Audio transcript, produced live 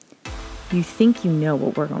You think you know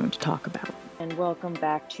what we're going to talk about. And welcome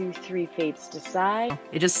back to Three Fates Decide.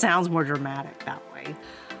 It just sounds more dramatic that way.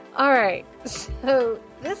 All right, so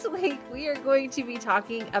this week we are going to be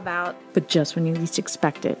talking about... But just when you least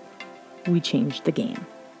expect it, we changed the game.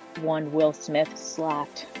 One Will Smith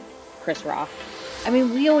slapped Chris Rock. I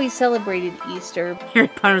mean, we always celebrated Easter. Harry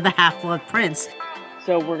Potter the Half-Blood Prince.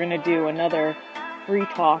 So we're going to do another free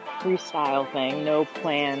talk, freestyle thing, no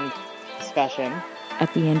planned discussion.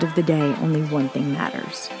 At the end of the day, only one thing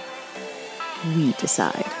matters. We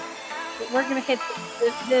decide. We're going to hit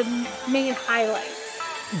the main highlights.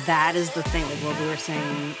 That is the thing, like what we were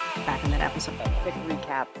saying back in that episode. Quick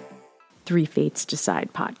recap. Three Fates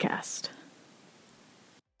Decide podcast.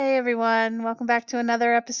 Hey everyone, welcome back to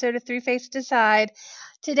another episode of Three Fates Decide.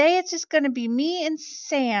 Today it's just going to be me and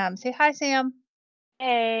Sam. Say hi, Sam.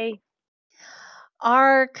 Hey.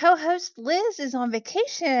 Our co-host Liz is on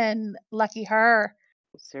vacation. Lucky her.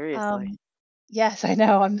 Seriously. Yes, I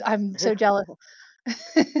know. I'm so jealous.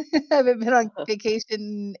 I haven't been on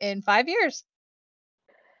vacation in 5 years.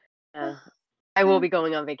 I will be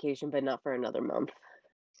going on vacation, but not for another month.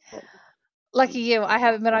 Lucky you. I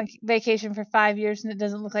haven't been on vacation for 5 years, and it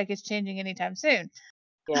doesn't look like it's changing anytime soon.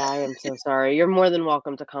 Yeah, I am so sorry. You're more than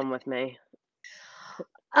welcome to come with me.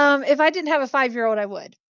 If I didn't have a 5-year-old, I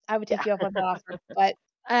would. I would take you up on the offer, but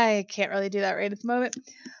I can't really do that right at the moment.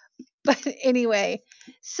 But anyway,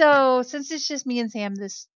 so since it's just me and Sam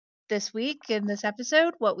this week in this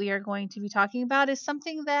episode, what we are going to be talking about is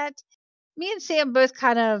something that me and Sam both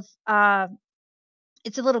kind of,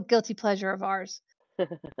 it's a little guilty pleasure of ours.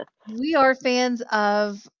 We are fans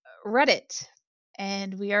of Reddit,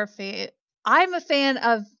 and we are I'm a fan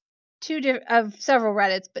of several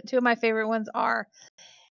Reddits, but two of my favorite ones are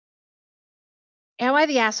Am I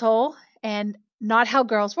the Asshole and Not How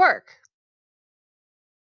Girls Work.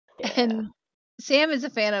 Yeah. And Sam is a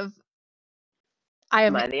fan of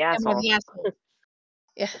Am I the Asshole? Am I the Asshole?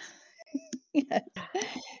 Yeah. Yes.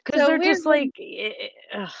 Because So they're we're just like,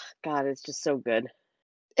 God, it's just so good.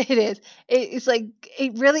 It is. It's like,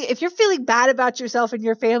 it really, if you're feeling bad about yourself and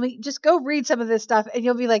your family, just go read some of this stuff and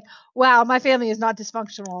you'll be like, wow, my family is not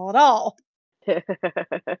dysfunctional at all.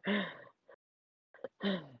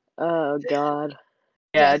 Oh, God.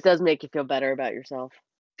 Yeah, Yes. It does make you feel better about yourself.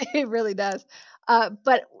 It really does.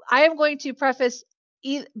 But I am going to preface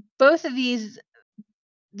both of these,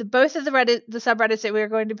 both of the subreddits that we are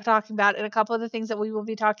going to be talking about, and a couple of the things that we will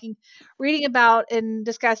be reading about and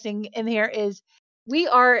discussing in here is we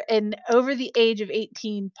are an over the age of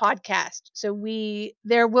 18 podcast. So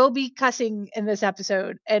there will be cussing in this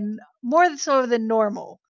episode, and more so than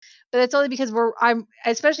normal. But that's only because I'm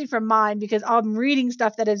especially for mine, because I'm reading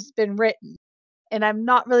stuff that has been written, and I'm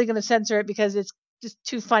not really going to censor it because it's just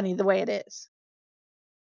too funny the way it is,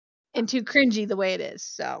 and too cringy the way it is.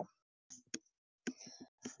 So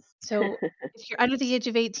if you're under the age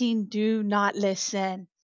of 18, do not listen.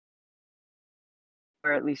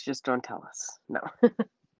 Or at least just don't tell us. No.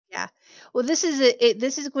 Yeah. Well, this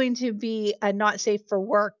is going to be a not safe for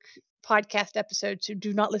work podcast episode, so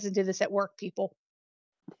do not listen to this at work, people.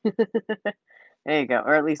 There you go.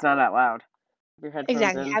 Or at least not out loud. Your headphones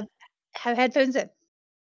Exactly. in. Have headphones in.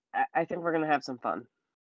 I think we're going to have some fun.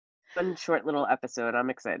 Fun, short little episode. I'm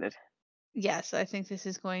excited. Yes, I think this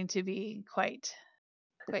is going to be quite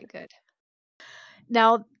good.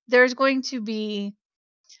 Now, there's going to be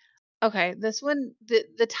this one,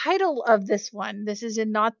 the title of this one, this is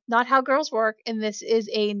in not How Girls Work, and this is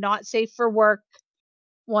a not safe for work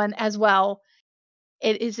one as well.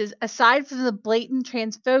 It is, aside from the blatant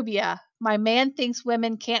transphobia, my man thinks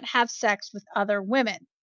women can't have sex with other women.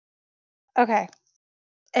 Okay.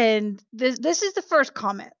 And this is the first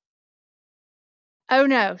comment. Oh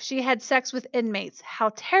no, she had sex with inmates.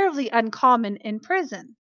 How terribly uncommon in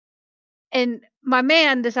prison. And my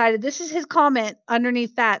man decided this is his comment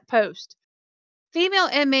underneath that post. Female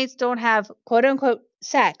inmates don't have quote unquote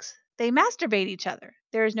sex. They masturbate each other.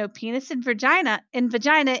 There is no penis in vagina in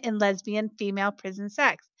lesbian female prison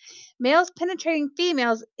sex. Males penetrating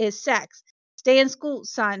females is sex. Stay in school,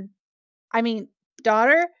 son. I mean,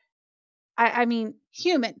 daughter. I mean,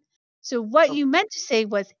 human. So what you meant to say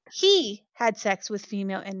was he had sex with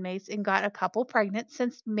female inmates and got a couple pregnant.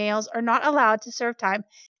 Since males are not allowed to serve time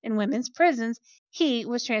in women's prisons, he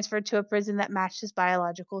was transferred to a prison that matched his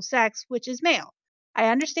biological sex, which is male. I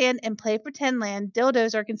understand in play pretend land,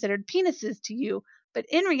 dildos are considered penises to you, but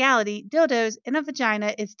in reality, dildos in a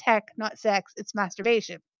vagina is tech, not sex. It's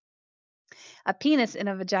masturbation. A penis in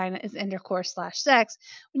a vagina is intercourse / sex.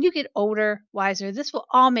 When you get older, wiser, this will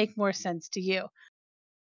all make more sense to you.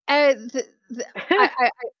 Yeah.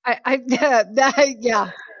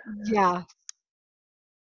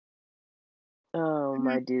 Oh,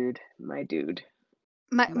 my dude. My dude.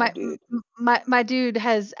 My My my dude. my dude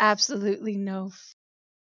has absolutely no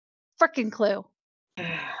freaking clue.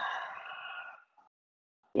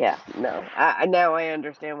 Yeah, no. Now I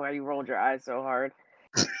understand why you rolled your eyes so hard.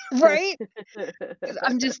 Right? 'Cause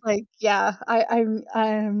I'm just like, yeah,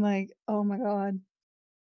 I'm like, oh my god.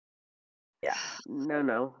 Yeah.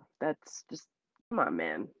 No. That's just come on,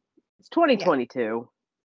 man. It's Yeah, 2022.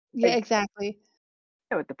 yeah, Like, exactly.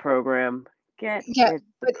 get with the program. Get Yeah, with the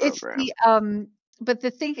but it's program.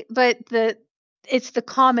 the it's the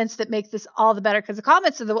comments that make this all the better because the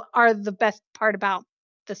comments are the best part about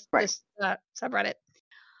Right. this subreddit.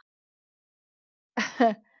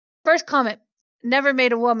 First comment: never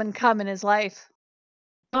made a woman come in his life.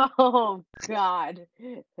 Oh God.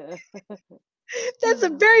 That's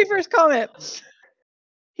the very first comment.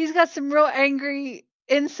 He's got some real angry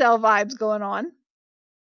incel vibes going on.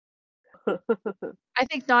 I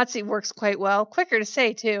think Nazi works quite well. Quicker to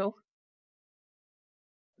say too.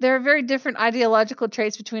 There are very different ideological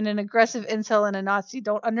traits between an aggressive incel and a Nazi.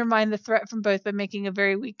 Don't undermine the threat from both by making a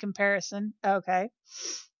very weak comparison. Okay.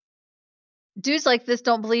 Dudes like this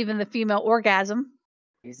don't believe in the female orgasm.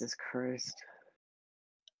 Jesus Christ.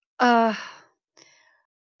 Uh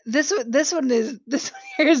this one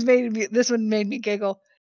made me giggle.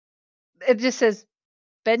 It just says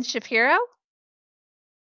Ben Shapiro?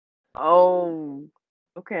 Oh,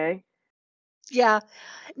 okay. Yeah.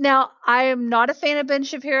 Now, I am not a fan of Ben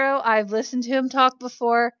Shapiro. I've listened to him talk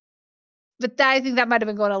before, but I think that might have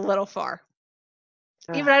been going a little far.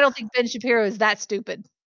 Even I don't think Ben Shapiro is that stupid.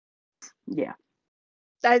 Yeah.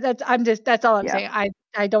 That's all I'm Yeah. saying.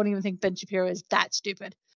 I don't even think Ben Shapiro is that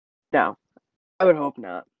stupid. No, I would hope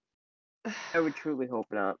not. I would truly hope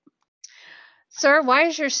not. Sir, why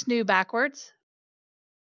is your snoo backwards?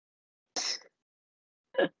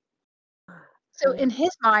 So in his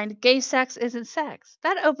mind, gay sex isn't sex.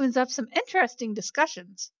 That opens up some interesting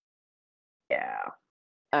discussions. Yeah.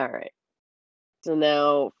 All right. So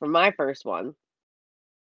now for my first one,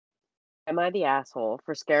 am I the asshole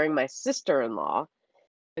for scaring my sister-in-law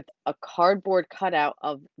with a cardboard cutout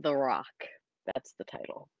of The Rock? That's the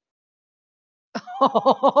title.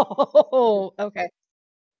 Oh, okay.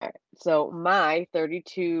 All right. So my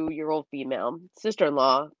 32-year-old female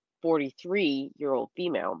sister-in-law, 43-year-old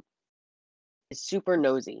female, is super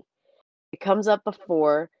nosy. It comes up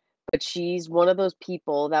before, but she's one of those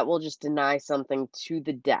people that will just deny something to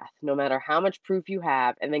the death, no matter how much proof you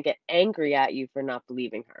have, and then get angry at you for not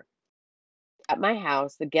believing her. At my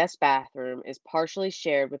house, the guest bathroom is partially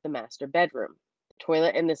shared with the master bedroom. The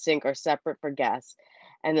toilet and the sink are separate for guests,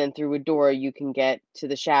 and then through a door you can get to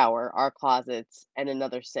the shower, our closets, and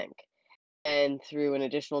another sink. And through an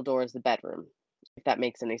additional door is the bedroom, if that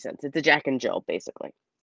makes any sense. It's a Jack and Jill, basically.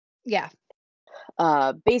 Yeah.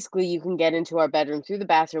 Basically, you can get into our bedroom through the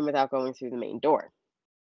bathroom without going through the main door.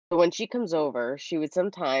 So when she comes over, she would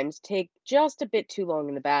sometimes take just a bit too long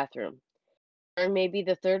in the bathroom. Or maybe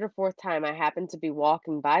the third or fourth time I happened to be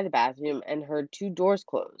walking by the bathroom and heard two doors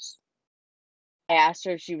close. I asked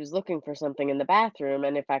her if she was looking for something in the bathroom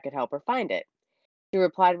and if I could help her find it. She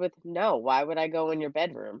replied with, "No, why would I go in your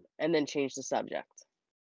bedroom?" and then changed the subject.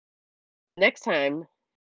 Next time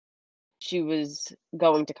she was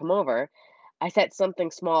going to come over, I set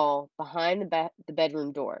something small behind the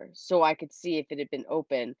bedroom door so I could see if it had been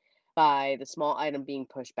open by the small item being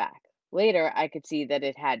pushed back. Later, I could see that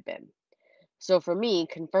it had been. So for me,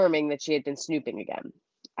 confirming that she had been snooping again.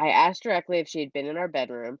 I asked directly if she had been in our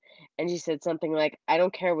bedroom, and she said something like, "I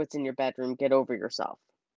don't care what's in your bedroom, get over yourself."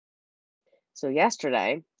 So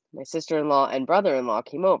yesterday, my sister-in-law and brother-in-law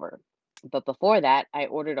came over. But before that, I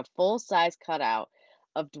ordered a full-size cutout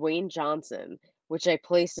of Dwayne Johnson, which I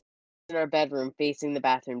placed in our bedroom facing the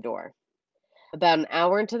bathroom door. About an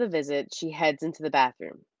hour into the visit, she heads into the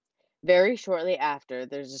bathroom. Very shortly after,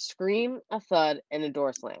 there's a scream, a thud, and a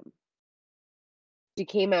door slam. She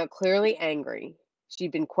came out clearly angry.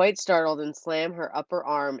 She'd been quite startled and slammed her upper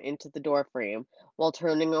arm into the door frame while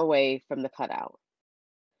turning away from the cutout.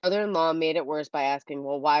 Brother-in-law made it worse by asking,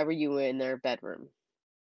 "Well, why were you in their bedroom?"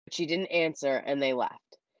 But she didn't answer, and they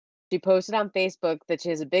left. She posted on Facebook that she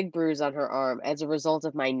has a big bruise on her arm as a result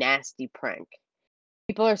of my nasty prank.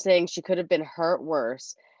 People are saying she could have been hurt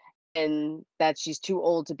worse and that she's too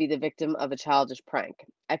old to be the victim of a childish prank.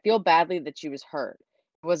 I feel badly that she was hurt.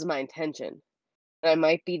 It wasn't my intention. But I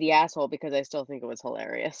might be the asshole because I still think it was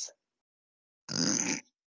hilarious.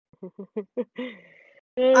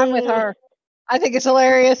 I'm with her. I think it's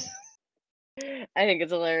hilarious. I think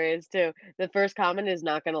it's hilarious too. The first comment is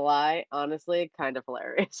not gonna lie, honestly, kind of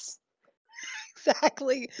hilarious.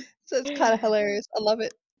 Exactly. So it's kind of hilarious. I love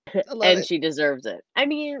it. I love And it. she deserves it. I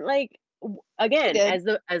mean, like, again,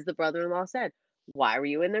 did. as the brother-in-law said, why were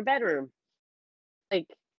you in their bedroom? Like,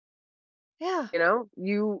 Yeah.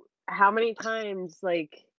 how many times,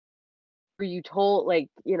 like, were you told, like,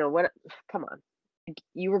 what? Come on. Like,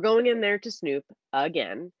 you were going in there to snoop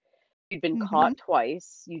again. You'd been Hmm. caught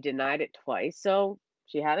twice. You denied it twice. So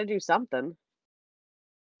she had to do something.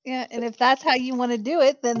 Yeah. And if that's how you want to do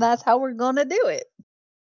it, then that's how we're going to do it.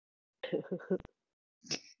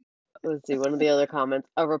 Let's see. One of the other comments,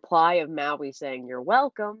 a reply of Maui saying, "You're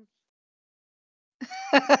welcome."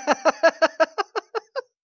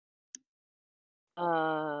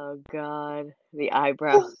 Oh, God. The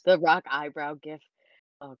rock eyebrow gif.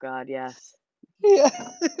 Oh, God, yes. Yeah.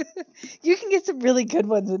 You can get some really good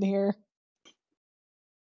ones in here.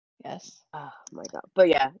 Yes. Oh, my God. But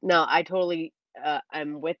yeah, no, I totally,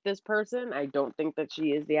 I'm with this person. I don't think that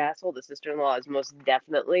she is the asshole. The sister-in-law is most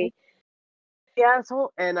definitely the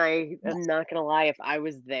asshole. And I am Yes. not going to lie, if I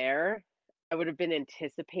was there, I would have been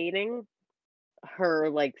anticipating her,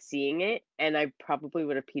 like, seeing it, and I probably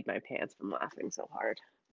would have peed my pants from laughing so hard.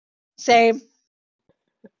 Same.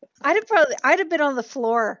 I'd have been on the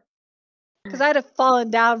floor because I'd have fallen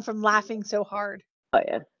down from laughing so hard. Oh,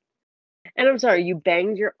 yeah. And I'm sorry, you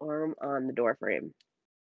banged your arm on the door frame.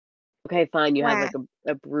 Okay, fine, you have, Wah. like,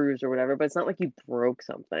 a bruise or whatever, but it's not like you broke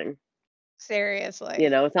something. Seriously.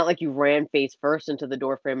 It's not like you ran face first into the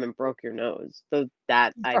door frame and broke your nose. So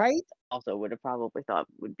that I Right? also would have probably thought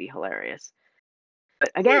would be hilarious. But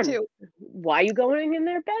Me again, too. why are you going in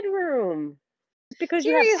their bedroom? Just because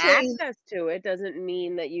you have Seriously. access to it doesn't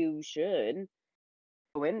mean that you should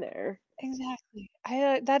go in there. Exactly.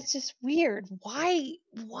 That's just weird. Why?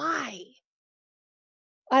 Why?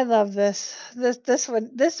 I love this. This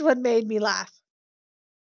one made me laugh.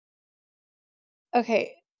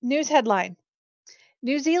 Okay, news headline.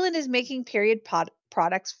 New Zealand is making period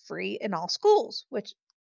products free in all schools, which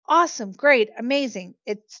awesome, great, amazing.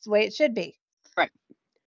 It's the way it should be. Right.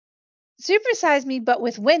 Super Size Me but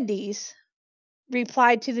with Wendy's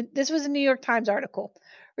replied to this was a New York Times article.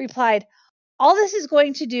 Replied, all this is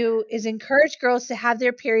going to do is encourage girls to have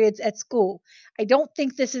their periods at school. I don't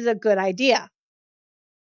think this is a good idea.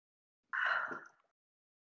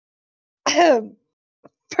 I'm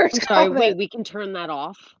First sorry, wait, comment. we can turn that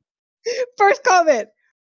off? First comment.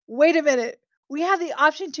 Wait a minute. We have the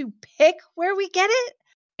option to pick where we get it?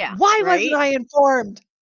 Yeah, Why wasn't right? I informed?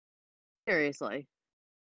 Seriously.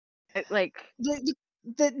 Like,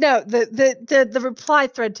 The reply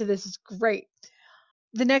thread to this is great.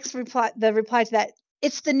 The reply to that,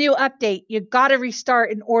 it's the new update. You gotta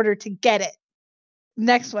restart in order to get it.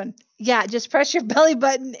 Next one. Yeah, just press your belly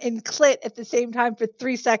button and clit at the same time for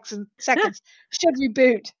 3 seconds. Should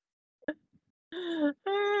reboot.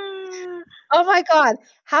 Oh my god.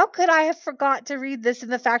 How could I have forgot to read this in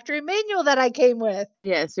the factory manual that I came with?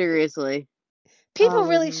 yeah, seriously. People Oh my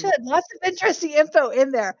really God. should. Lots of interesting info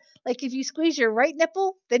in there. Like if you squeeze your right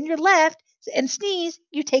nipple, then your left, and sneeze,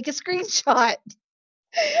 you take a screenshot.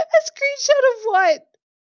 A screenshot of what?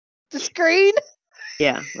 The screen?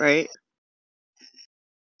 Yeah, right?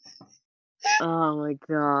 Oh my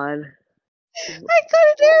God. I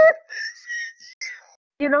got an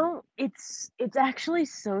error. It's actually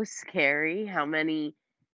so scary how many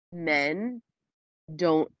men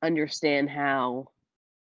don't understand how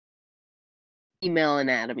female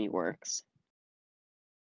anatomy works.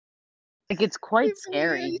 Like, it's quite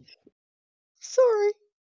scary. Sorry.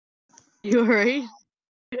 You alright?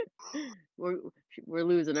 We're we're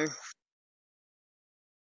losing her.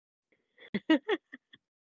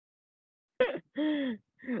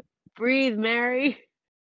 Breathe, Mary.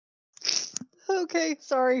 Okay,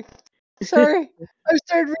 sorry. Sorry. I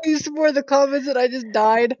started reading some more of the comments and I just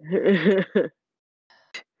died.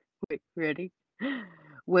 Wait, ready?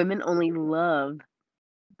 Women only love.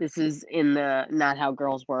 This is in the Not How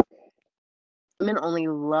Girls Work. Women only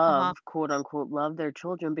love, quote unquote, love their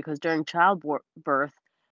children because during childbirth,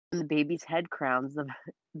 when the baby's head crowns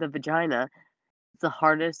the vagina, it's the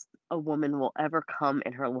hardest a woman will ever come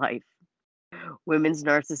in her life. Women's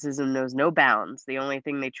narcissism knows no bounds. The only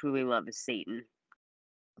thing they truly love is Satan.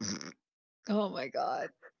 Oh my god.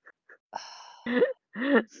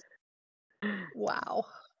 Wow.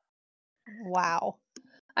 Wow.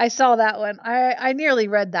 I saw that one. I nearly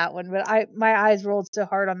read that one, but my eyes rolled so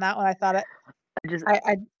hard on that one. I thought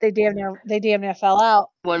they damn near fell out.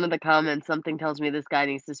 One of the comments, something tells me this guy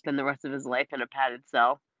needs to spend the rest of his life in a padded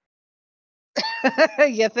cell.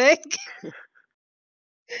 You think?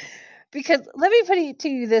 Because let me put it to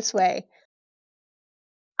you this way.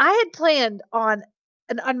 I had planned on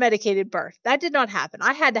an unmedicated birth. That did not happen.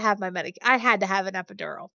 I had to have I had to have an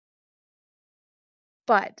epidural.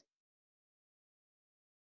 But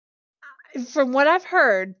from what I've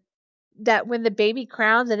heard, that when the baby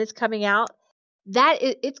crowns and it's coming out,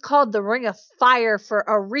 it's called the Ring of Fire for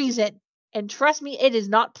a reason. And trust me, it is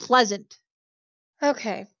not pleasant.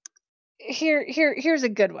 Okay. Here's a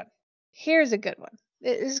good one. Here's a good one.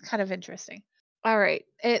 This is kind of interesting. All right.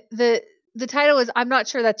 The title is I'm Not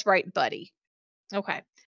Sure That's Right, Buddy. Okay.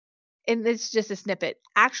 And it's just a snippet.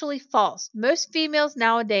 Actually false. Most females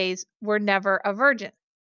nowadays were never a virgin.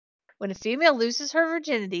 When a female loses her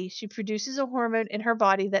virginity, she produces a hormone in her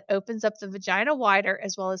body that opens up the vagina wider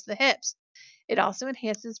as well as the hips. It also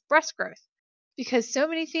enhances breast growth. Because so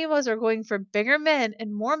many females are going for bigger men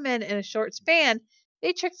and more men in a short span,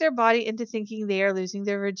 they trick their body into thinking they are losing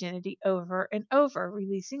their virginity over and over,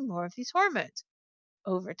 releasing more of these hormones.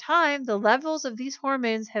 Over time, the levels of these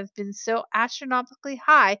hormones have been so astronomically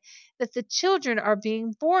high that the children are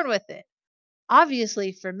being born with it.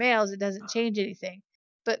 Obviously, for males, it doesn't change anything,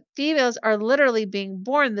 but females are literally being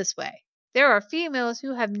born this way. There are females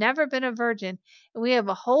who have never been a virgin, and we have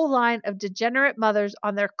a whole line of degenerate mothers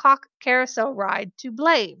on their cock carousel ride to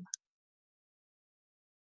blame.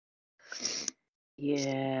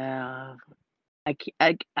 Yeah.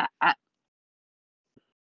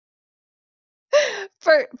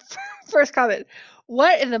 First comment.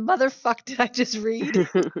 What in the motherfuck did I just read?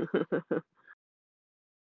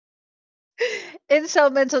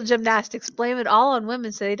 Incel mental gymnastics blame it all on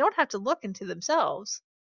women so they don't have to look into themselves.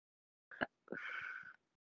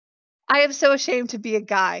 I am so ashamed to be a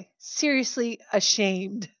guy. Seriously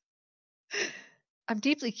ashamed. I'm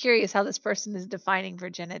deeply curious how this person is defining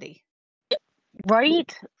virginity.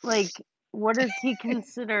 Right? Like, what does he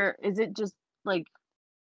consider? Is it just like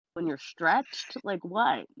when you're stretched? Like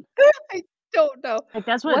what? I don't know. Like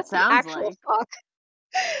that's what What it the sounds actual like. fuck?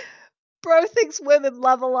 Bro thinks women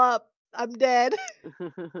level up. I'm dead.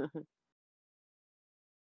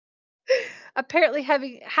 Apparently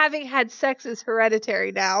having had sex is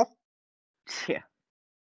hereditary now. Yeah.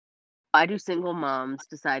 Why do single moms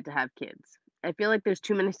decide to have kids? I feel like there's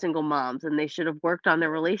too many single moms and they should have worked on their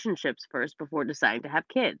relationships first before deciding to have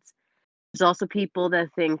kids. There's also people that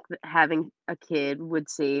think that having a kid would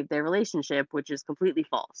save their relationship, which is completely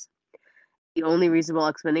false. The only reasonable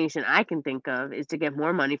explanation I can think of is to get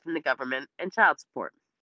more money from the government and child support.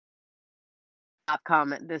 Top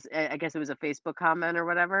comment, this I guess it was a Facebook comment or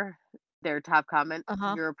whatever. Their top comment,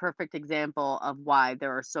 Uh-huh. you're a perfect example of why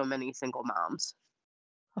there are so many single moms.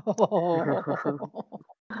 Oh,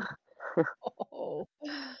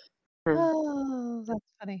 that's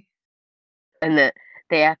funny. And that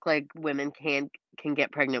they act like women can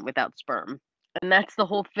get pregnant without sperm. And that's the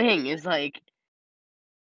whole thing is like,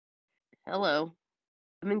 hello,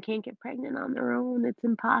 women can't get pregnant on their own. It's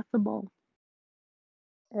impossible.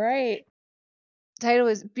 Right. Title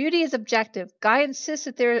is Beauty is Objective. Guy insists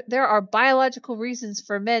that there are biological reasons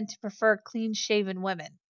for men to prefer clean-shaven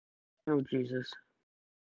women. Oh Jesus.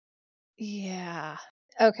 Yeah.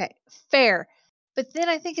 Okay. Fair. But then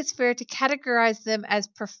I think it's fair to categorize them as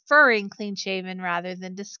preferring clean shaven rather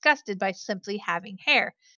than disgusted by simply having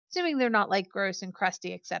hair, assuming they're not like gross and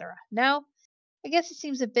crusty, etc. No? I guess it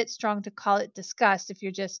seems a bit strong to call it disgust if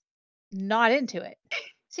you're just not into it.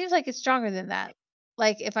 Seems like it's stronger than that.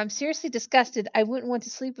 Like, if I'm seriously disgusted, I wouldn't want to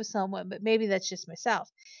sleep with someone, but maybe that's just myself.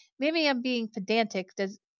 Maybe I'm being pedantic,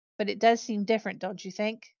 but it does seem different, don't you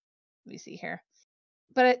think? Let me see here.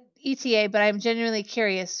 But ETA, but I'm genuinely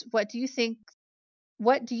curious. What do you think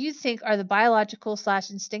are the biological /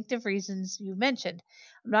 instinctive reasons you mentioned?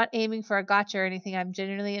 I'm not aiming for a gotcha or anything. I'm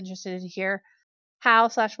genuinely interested to hear how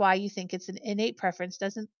 / why you think it's an innate preference.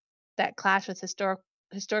 Doesn't that clash with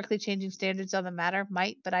historically changing standards on the matter?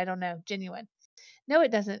 Might, but I don't know. Genuine. No,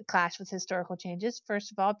 it doesn't clash with historical changes.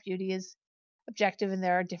 First of all, beauty is objective and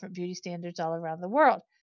there are different beauty standards all around the world.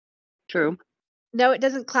 True. No, it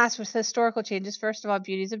doesn't clash with historical changes. First of all,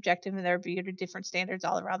 beauty is objective and there are different standards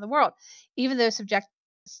all around the world. Even though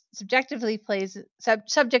subjectivity plays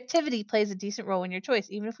a decent role in your choice,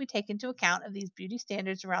 even if we take into account of these beauty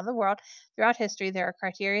standards around the world throughout history, there are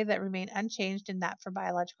criteria that remain unchanged, and that for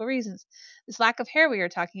biological reasons. This lack of hair we are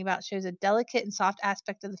talking about shows a delicate and soft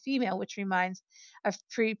aspect of the female, which reminds of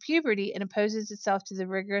pre-puberty and opposes itself to the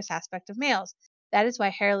rigorous aspect of males. That is why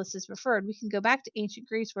hairless is preferred. We can go back to ancient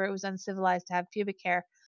Greece, where it was uncivilized to have pubic hair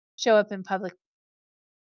show up in public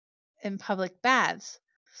baths.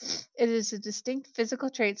 It is a distinct physical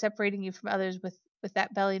trait separating you from others. With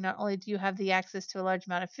that belly, not only do you have the access to a large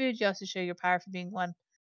amount of food, you also show your power for being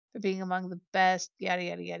among the best, yada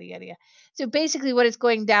yada yada yada yada. So basically what it's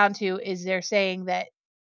going down to is they're saying that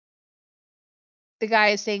the guy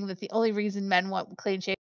is saying that the only reason men want clean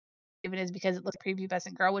shaven is because it looks like a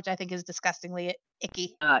prepubescent girl, which I think is disgustingly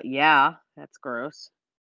icky. Yeah, that's gross.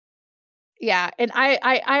 Yeah, and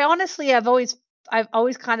I honestly I've always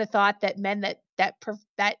kind of thought that men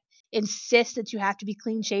that insist that you have to be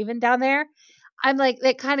clean shaven down there, I'm like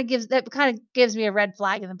that kind of gives me a red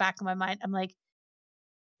flag in the back of my mind. I'm like,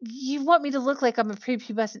 you want me to look like I'm a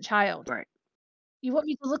prepubescent child. Right. You want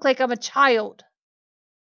me to look like I'm a child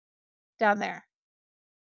down there.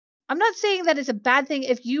 I'm not saying that it's a bad thing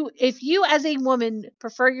if you as a woman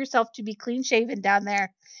prefer yourself to be clean shaven down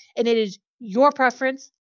there and it is your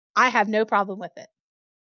preference. I have no problem with it.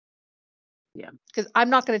 Yeah. Because I'm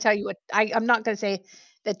not going to tell you what I'm not going to say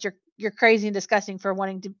that you're crazy and disgusting for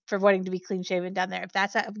wanting to be clean shaven down there.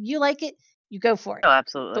 If you like it, you go for it. Oh,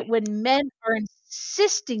 absolutely. But when men are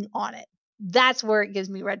insisting on it, that's where it gives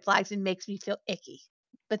me red flags and makes me feel icky.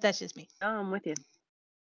 But that's just me. Oh, I'm with you.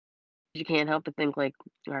 You can't help but think like,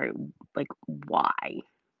 all right, like why?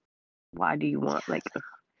 Why do you want like?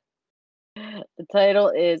 The title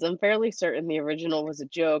is, I'm fairly certain the original was a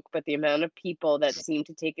joke, but the amount of people that seemed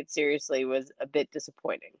to take it seriously was a bit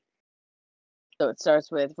disappointing. So it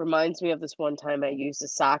starts with, reminds me of this one time I used a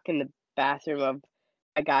sock in the bathroom of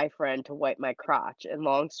a guy friend to wipe my crotch. And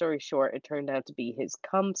long story short, it turned out to be his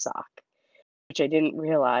cum sock, which I didn't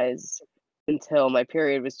realize until my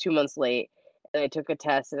period was 2 months late. And I took a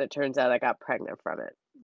test and it turns out I got pregnant from it.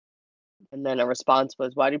 And then a response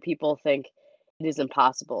was, why do people think it is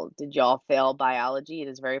impossible? Did y'all fail biology? It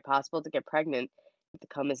is very possible to get pregnant if the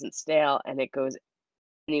cum isn't stale and it goes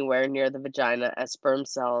anywhere near the vagina, as sperm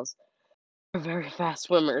cells are very fast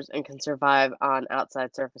swimmers and can survive on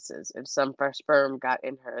outside surfaces. If some fresh sperm got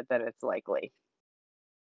in her, then it's likely.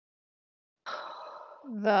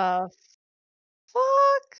 The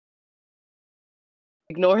fuck?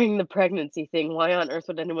 Ignoring the pregnancy thing, why on earth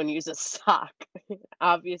would anyone use a sock?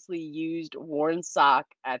 Obviously used worn sock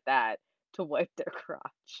at that to wipe their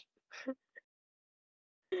crotch.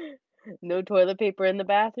 No toilet paper in the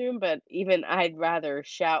bathroom, but even I'd rather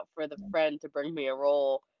shout for the friend to bring me a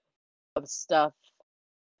roll of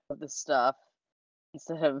the stuff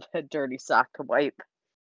instead of a dirty sock to wipe.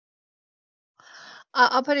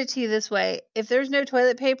 I'll put it to you this way: if there's no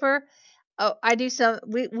toilet paper, I do some.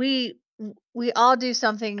 We all do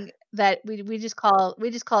something that we just call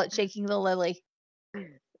it shaking the lily.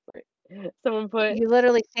 Someone put You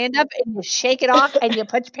literally stand up and you shake it off and you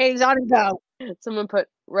put your panties on and go.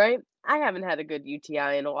 right? I haven't had a good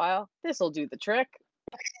UTI in a while. This'll do the trick.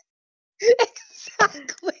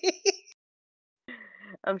 Exactly.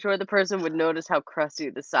 I'm sure the person would notice how crusty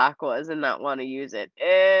the sock was and not want to use it.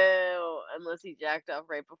 Ew. Unless he jacked off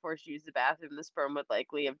right before she used the bathroom, the sperm would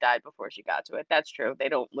likely have died before she got to it. That's true. They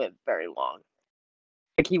don't live very long.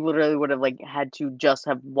 Like he literally would have had to just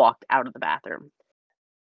have walked out of the bathroom.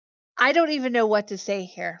 I don't even know what to say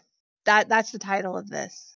here. That's the title of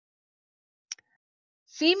this.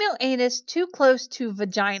 Female anus too close to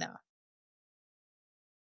vagina.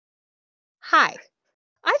 Hi.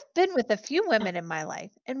 I've been with a few women in my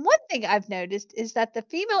life, and one thing I've noticed is that the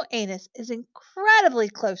female anus is incredibly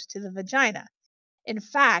close to the vagina. In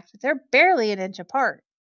fact, they're barely an inch apart.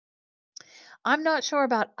 I'm not sure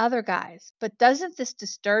about other guys, but doesn't this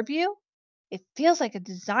disturb you? It feels like a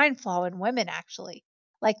design flaw in women, actually.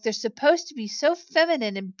 Like they're supposed to be so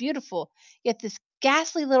feminine and beautiful, yet this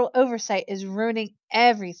ghastly little oversight is ruining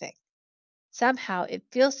everything. Somehow, it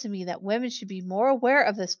feels to me that women should be more aware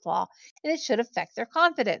of this flaw and it should affect their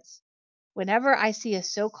confidence. Whenever I see a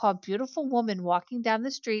so called beautiful woman walking down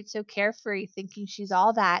the street so carefree, thinking she's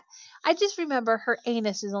all that, I just remember her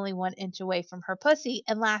anus is only 1 inch away from her pussy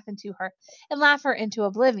and laugh her into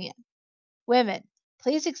oblivion. Women,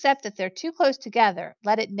 please accept that they're too close together.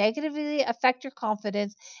 Let it negatively affect your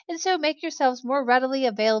confidence and so make yourselves more readily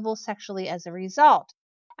available sexually as a result.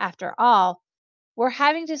 After all, we're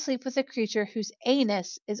having to sleep with a creature whose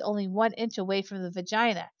anus is only 1 inch away from the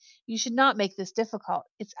vagina. You should not make this difficult.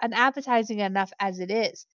 It's unappetizing enough as it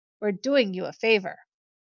is. We're doing you a favor.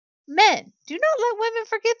 Men, do not let women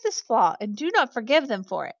forget this flaw and do not forgive them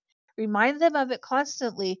for it. Remind them of it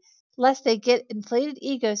constantly, lest they get inflated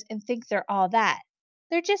egos and think they're all that.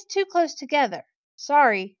 They're just too close together.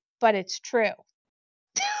 Sorry, but it's true.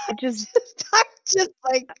 I'm just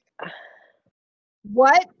like,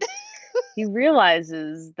 what? he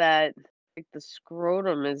realizes that like the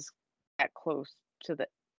scrotum is that close to the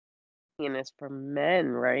penis for men,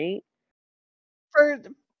 right?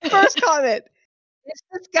 First comment. Is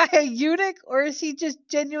this guy a eunuch or is he just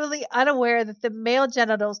genuinely unaware that the male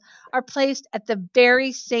genitals are placed at the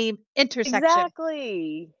very same intersection?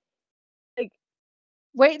 Exactly. Like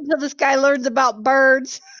Wait until this guy learns about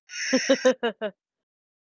birds.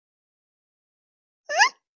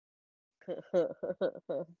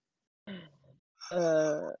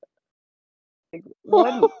 Like,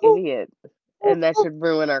 what an idiot. And that should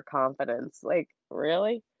ruin our confidence. Like,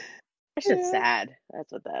 really? That's just sad.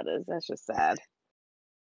 That's what that is. That's just sad.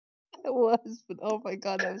 It was, but oh my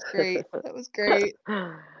god, that was great. That was great.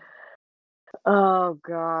 Oh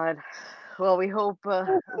God. Well, we hope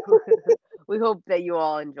we hope that you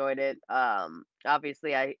all enjoyed it.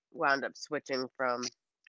 Obviously, I wound up switching from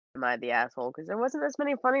Am I the Asshole because there wasn't as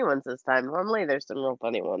many funny ones this time. Normally, there's some real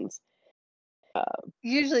funny ones.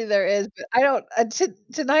 Usually there is, but I don't.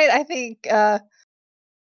 Tonight, I think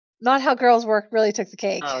Not How Girls Work really took the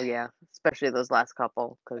cake. Oh yeah, especially those last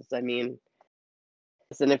couple. Because I mean,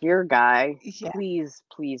 listen, if you're a guy, Yeah. please,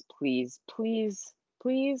 please, please, please,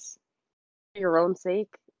 please, for your own sake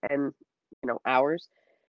and ours,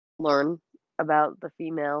 learn about the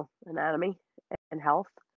female anatomy and health.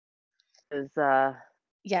 Because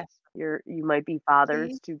Yes. you might be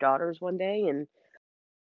fathers Please. to daughters one day, and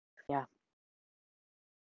yeah,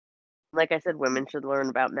 like I said, women should learn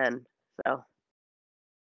about men. So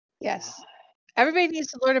Yes. Everybody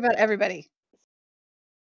needs to learn about everybody.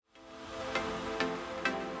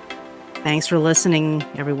 Thanks for listening,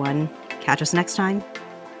 everyone. Catch us next time.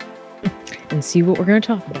 And see what we're going to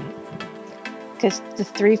talk about. Because the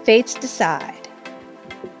three fates decide.